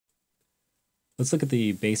Let's look at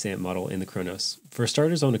the bass amp model in the Kronos. For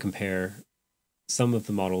starters, I want to compare some of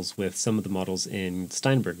the models with some of the models in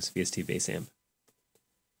Steinberg's VST bass amp.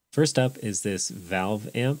 First up is this valve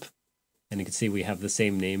amp, and you can see we have the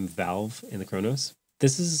same name, valve, in the Kronos.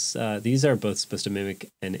 These are both supposed to mimic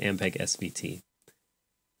an Ampeg SVT.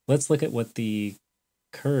 Let's look at what the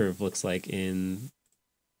curve looks like in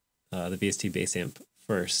the VST bass amp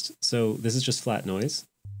first. So this is just flat noise.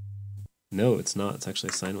 No, it's not. It's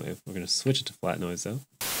actually a sine wave. We're going to switch it to flat noise, though.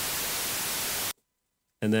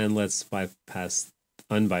 And then let's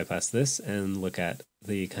unbypass this and look at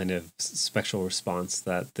the kind of spectral response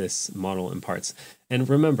that this model imparts. And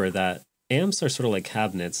remember that amps are sort of like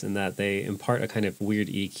cabinets in that they impart a kind of weird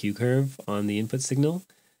EQ curve on the input signal.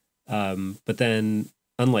 But then,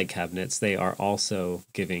 unlike cabinets, they are also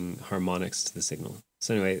giving harmonics to the signal.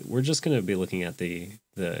 So anyway, we're just going to be looking at the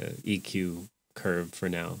EQ curve for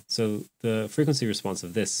now. So the frequency response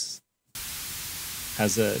of this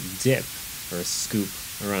has a dip or a scoop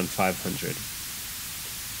around 500.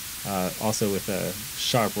 Also with a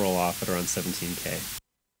sharp roll off at around 17K.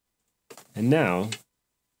 And now,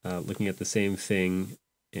 looking at the same thing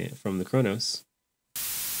from the Kronos,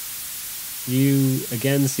 you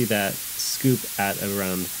again see that scoop at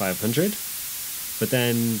around 500, but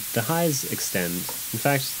then the highs extend. In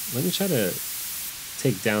fact, let me try to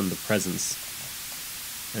take down the presence.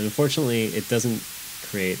 And unfortunately, it doesn't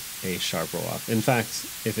create a sharp roll-off. In fact,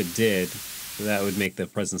 if it did, that would make the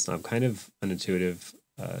presence knob kind of unintuitive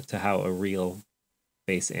to how a real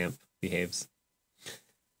bass amp behaves.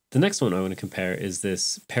 The next one I want to compare is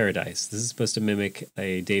this Paradise. This is supposed to mimic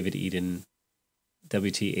a David Eden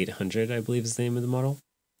WT800, I believe is the name of the model.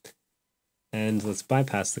 And let's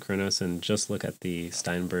bypass the Kronos and just look at the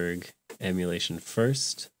Steinberg emulation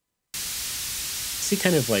first. See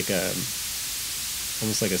kind of like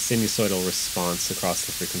almost like a sinusoidal response across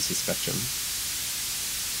the frequency spectrum.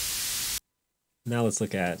 Now let's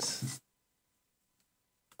look at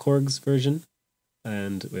Korg's version,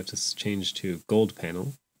 and we have to change to gold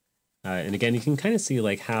panel. And again, you can kind of see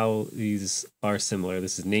like how these are similar.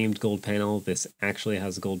 This is named gold panel. This actually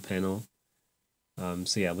has a gold panel.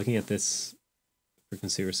 So yeah, looking at this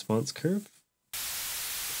frequency response curve,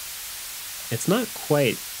 it's not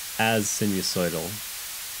quite as sinusoidal.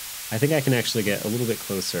 I think I can actually get a little bit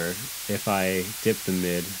closer if I dip the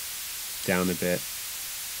mid down a bit.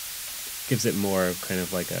 Gives it more of kind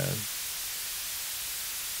of like a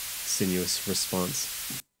sinuous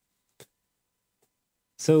response.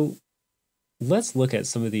 So let's look at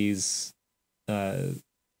some of these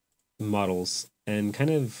models and kind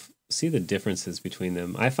of see the differences between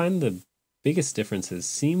them. I find the biggest differences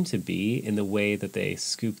seem to be in the way that they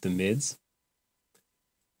scoop the mids.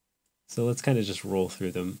 So let's kind of just roll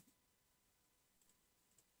through them.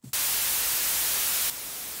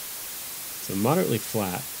 So moderately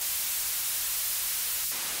flat.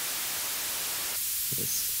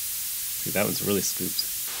 See, that one's really scooped.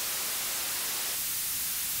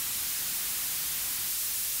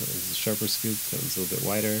 That one's a sharper scoop, that one's a little bit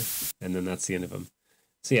wider, and then that's the end of them.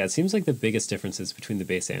 So yeah, it seems like the biggest differences between the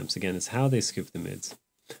bass amps, again, is how they scoop the mids.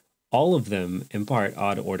 All of them impart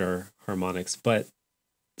odd order harmonics, but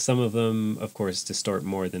some of them, of course, distort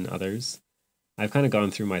more than others. I've kind of gone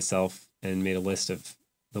through myself and made a list of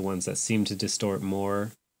the ones that seem to distort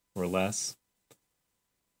more or less.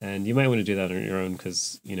 And you might want to do that on your own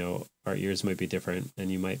because, you know, our ears might be different and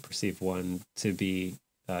you might perceive one to be,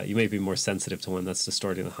 you might be more sensitive to one that's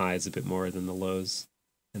distorting the highs a bit more than the lows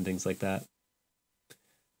and things like that.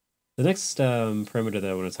 The next parameter that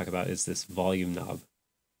I want to talk about is this volume knob.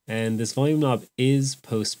 And this volume knob is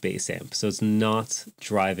post-bass amp, so it's not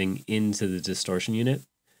driving into the distortion unit.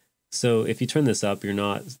 So if you turn this up, you're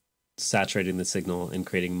not saturating the signal and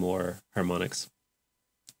creating more harmonics.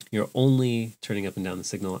 You're only turning up and down the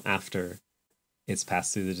signal after it's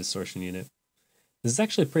passed through the distortion unit. This is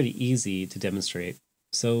actually pretty easy to demonstrate.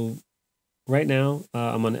 So right now,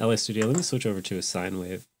 I'm on LA Studio. Let me switch over to a sine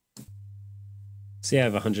wave. See, I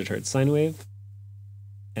have a 100 Hertz sine wave,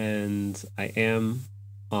 and I am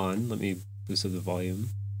on. Let me boost up the volume.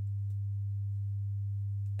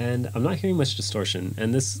 And I'm not hearing much distortion,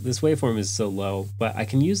 and this waveform is so low, but I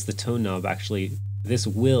can use the tone knob actually. This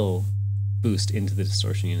will boost into the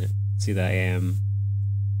distortion unit. See that I am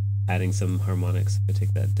adding some harmonics. If I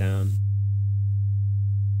take that down.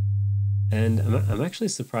 And I'm actually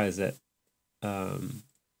surprised at how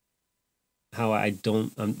it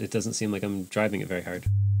doesn't seem like I'm driving it very hard.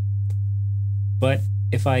 But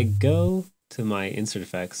if I go to my insert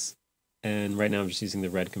effects, and right now I'm just using the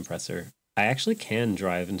red compressor, I actually can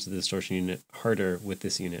drive into the distortion unit harder with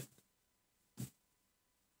this unit.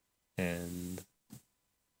 And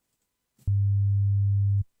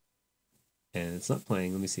and it's not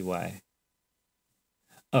playing. Let me see why.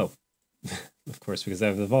 Oh, of course, because I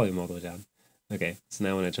have the volume all the way down. Okay, so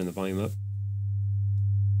now when I turn the volume up,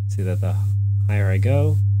 see that the higher I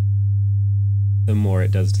go, the more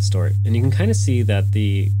it does distort. And you can kind of see that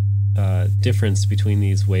the difference between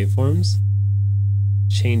these waveforms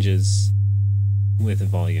changes with the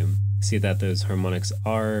volume. See that those harmonics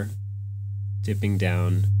are dipping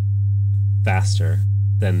down faster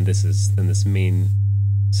than this main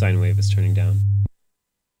sine wave is turning down.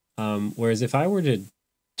 Whereas if I were to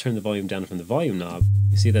turn the volume down from the volume knob,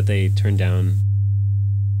 you see that they turn down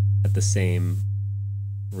at the same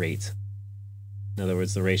rate. In other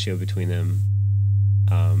words, the ratio between them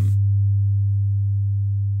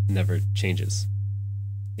never changes.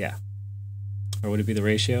 Yeah. Or would it be the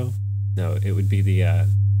ratio? No, it would be the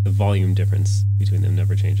volume difference between them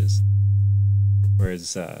never changes.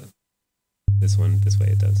 Whereas this way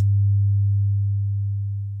it does.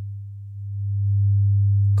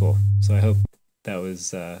 Cool. So I hope that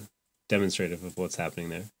was demonstrative of what's happening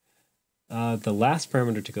there. The last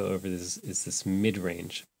parameter to go over is this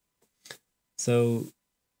mid-range. So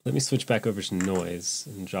let me switch back over to noise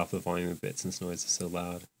and drop the volume a bit since noise is so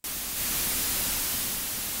loud.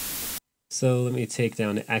 So let me take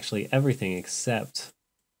down actually everything except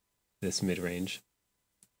this mid-range,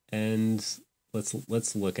 and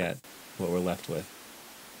let's look at what we're left with.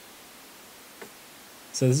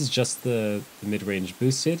 So this is just the mid-range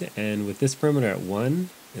boosted, and with this parameter at 1,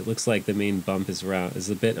 it looks like the main bump is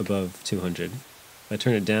a bit above 200. If I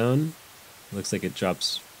turn it down, it looks like it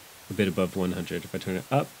drops a bit above 100. If I turn it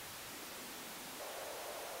up,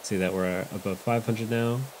 see that we're above 500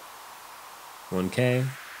 now, 1K,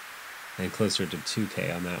 and closer to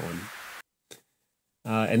 2K on that one.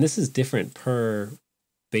 And this is different per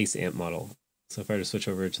bass amp model. So if I were to switch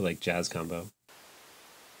over to like Jazz Combo,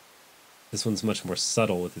 this one's much more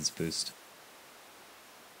subtle with its boost.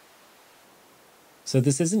 So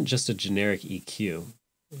this isn't just a generic EQ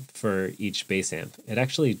for each bass amp. It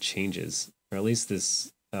actually changes, or at least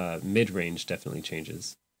this mid-range definitely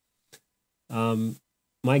changes.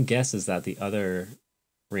 My guess is that the other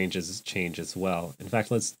ranges change as well. In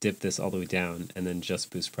fact, let's dip this all the way down and then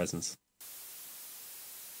just boost presence.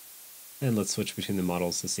 And let's switch between the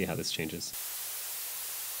models to see how this changes.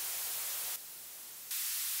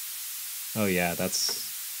 Oh yeah,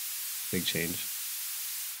 that's a big change.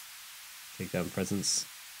 Take down presence.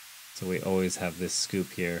 So we always have this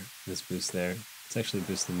scoop here, this boost there. Let's actually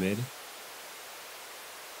boost the mid.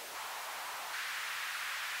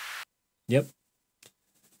 Yep.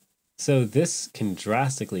 So this can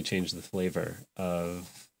drastically change the flavor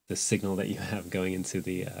of the signal that you have going into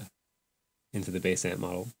the bass amp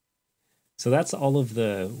model. So that's all of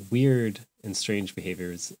the weird and strange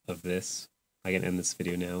behaviors of this. I can end this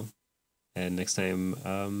video now, and next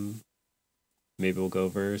time maybe we'll go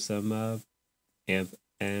over some amp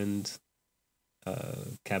and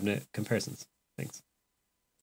cabinet comparisons. Thanks.